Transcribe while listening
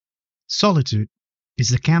Solitude is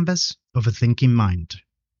the canvas of a thinking mind.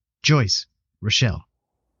 Joyce Rochelle.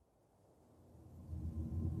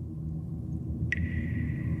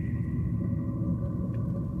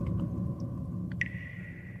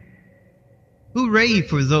 Hooray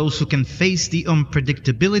for those who can face the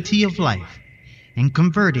unpredictability of life and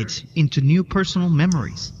convert it into new personal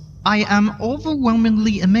memories. I am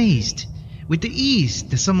overwhelmingly amazed with the ease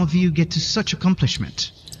that some of you get to such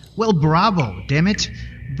accomplishment. Well, bravo, damn it.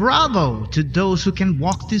 Bravo to those who can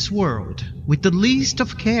walk this world with the least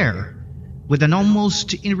of care, with an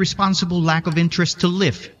almost irresponsible lack of interest to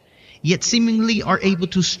live, yet seemingly are able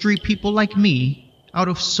to strip people like me out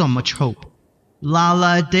of so much hope.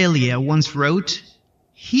 Lala Delia once wrote,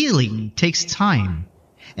 "Healing takes time,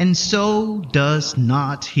 and so does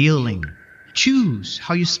not healing. Choose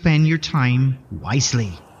how you spend your time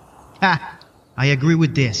wisely." Ha! I agree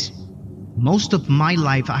with this. Most of my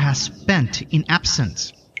life I have spent in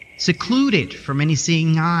absence, secluded from any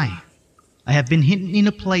seeing eye. I have been hidden in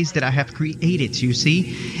a place that I have created, you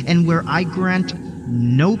see, and where I grant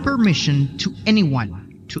no permission to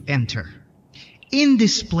anyone to enter. In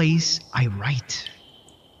this place, I write.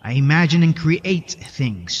 I imagine and create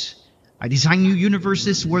things. I design new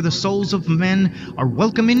universes where the souls of men are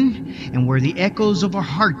welcoming and where the echoes of our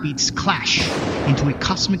heartbeats clash into a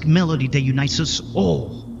cosmic melody that unites us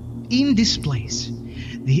all. In this place,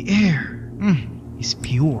 the air is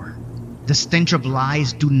pure. The stench of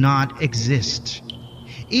lies do not exist.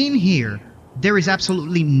 In here, there is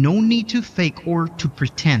absolutely no need to fake or to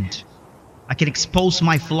pretend. I can expose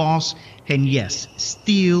my flaws and yes,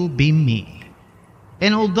 still be me.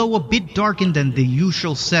 And although a bit darkened than the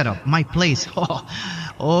usual setup, my place,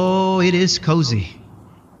 it is cozy.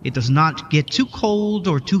 It does not get too cold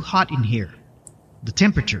or too hot in here. The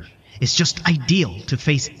temperature is just ideal to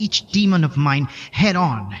face each demon of mine head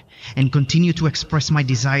on and continue to express my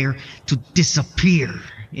desire to disappear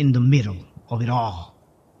in the middle of it all.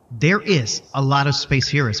 There is a lot of space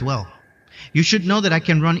here as well. You should know that I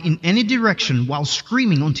can run in any direction while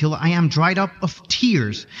screaming until I am dried up of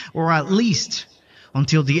tears, or at least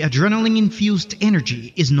until the adrenaline-infused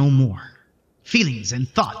energy is no more. Feelings and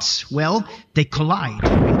thoughts, well, they collide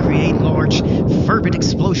and create large, fervent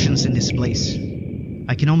explosions in this place.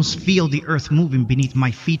 I can almost feel the earth moving beneath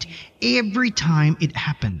my feet every time it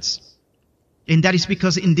happens. And that is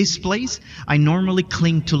because in this place, I normally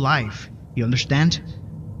cling to life, you understand?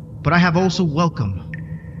 But I have also welcomed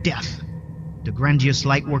death. The grandiose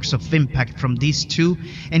lightworks of impact from these two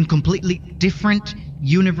and completely different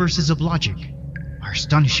universes of logic are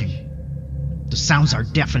astonishing. The sounds are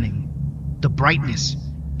deafening. The brightness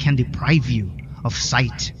can deprive you of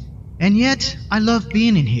sight. And yet, I love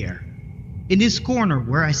being in here. In this corner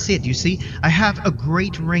where I sit, you see, I have a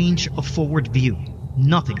great range of forward view.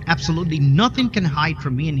 Nothing, absolutely nothing can hide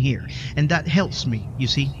from me in here. And that helps me, you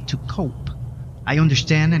see, to cope. I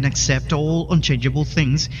understand and accept all unchangeable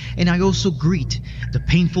things, and I also greet the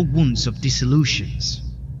painful wounds of disillusions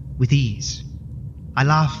with ease. I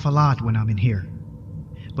laugh a lot when I'm in here,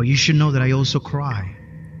 but you should know that I also cry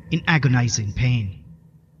in agonizing pain.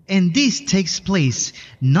 And this takes place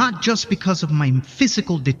not just because of my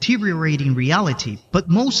physical deteriorating reality, but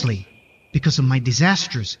mostly because of my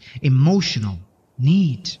disastrous emotional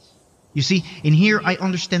need. You see, in here I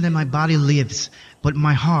understand that my body lives, but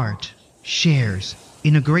my heart shares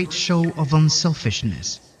in a great show of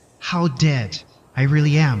unselfishness how dead I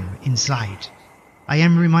really am inside. I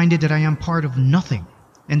am reminded that I am part of nothing,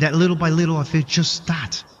 and that little by little I feel just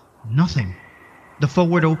that, nothing. The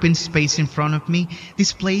forward open space in front of me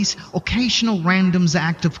displays occasional random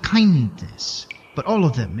acts of kindness, but all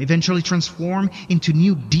of them eventually transform into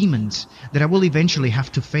new demons that I will eventually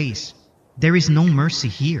have to face. There is no mercy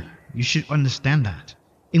here. You should understand that.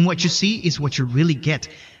 And what you see is what you really get,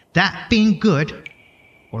 that being good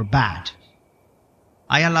or bad.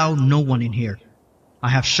 I allow no one in here. I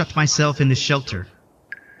have shut myself in the shelter.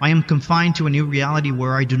 I am confined to a new reality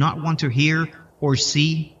where I do not want to hear or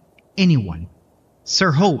see anyone.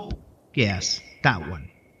 Sir Hope, yes, that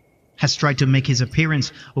one, has tried to make his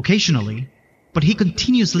appearance occasionally, but he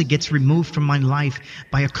continuously gets removed from my life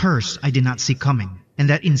by a curse I did not see coming,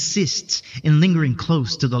 and that insists in lingering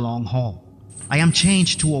close to the long haul. I am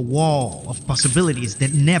changed to a wall of possibilities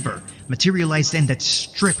that never materialize and that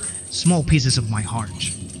strip small pieces of my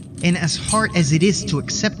heart. And as hard as it is to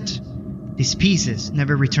accept, these pieces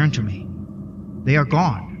never return to me. They are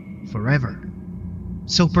gone forever.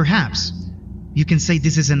 So perhaps you can say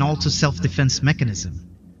this is an all to self-defense mechanism.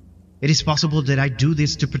 It is possible that I do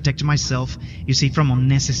this to protect myself, you see, from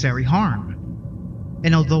unnecessary harm.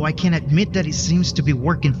 And although I can admit that it seems to be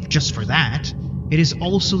working just for that, it is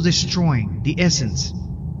also destroying the essence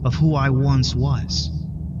of who I once was.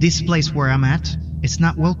 This place where I'm at is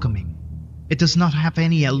not welcoming. It does not have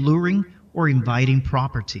any alluring or inviting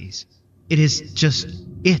properties. It is just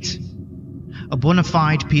it. A bona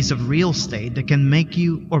fide piece of real estate that can make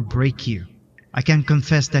you or break you. I can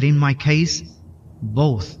confess that in my case,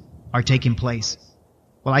 both are taking place.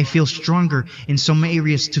 While I feel stronger in some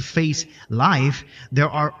areas to face life, there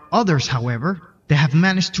are others, however, that have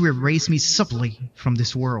managed to erase me subtly from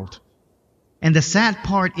this world. And the sad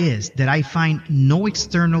part is that I find no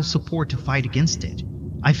external support to fight against it.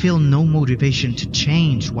 I feel no motivation to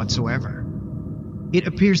change whatsoever. It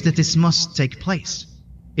appears that this must take place.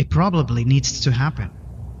 It probably needs to happen.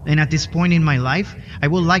 And at this point in my life, I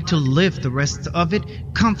would like to live the rest of it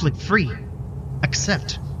conflict-free.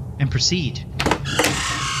 Accept and proceed.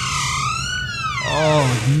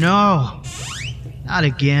 Oh no! Not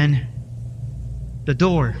again. The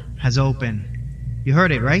door has opened. You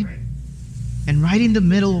heard it, right? And right in the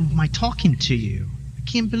middle of my talking to you. I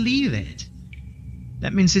can't believe it.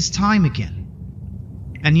 That means it's time again.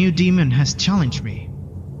 A new demon has challenged me,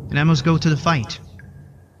 and I must go to the fight.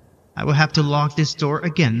 I will have to lock this door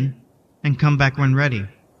again and come back when ready.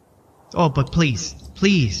 Oh, but please,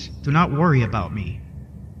 please, do not worry about me.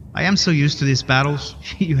 I am so used to these battles,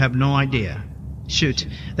 you have no idea. Shoot,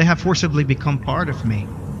 they have forcibly become part of me.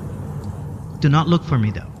 Do not look for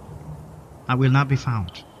me though. I will not be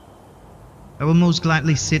found. I will most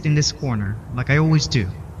gladly sit in this corner, like I always do,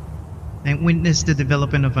 and witness the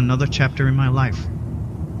development of another chapter in my life.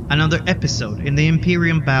 Another episode in the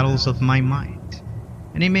Imperium battles of my mind.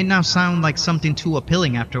 And it may now sound like something too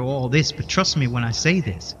appealing after all this, but trust me when I say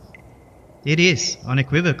this. It is,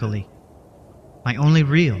 unequivocally, my only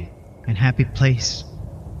real and happy place.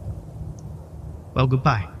 Well,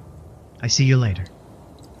 goodbye. I see you later.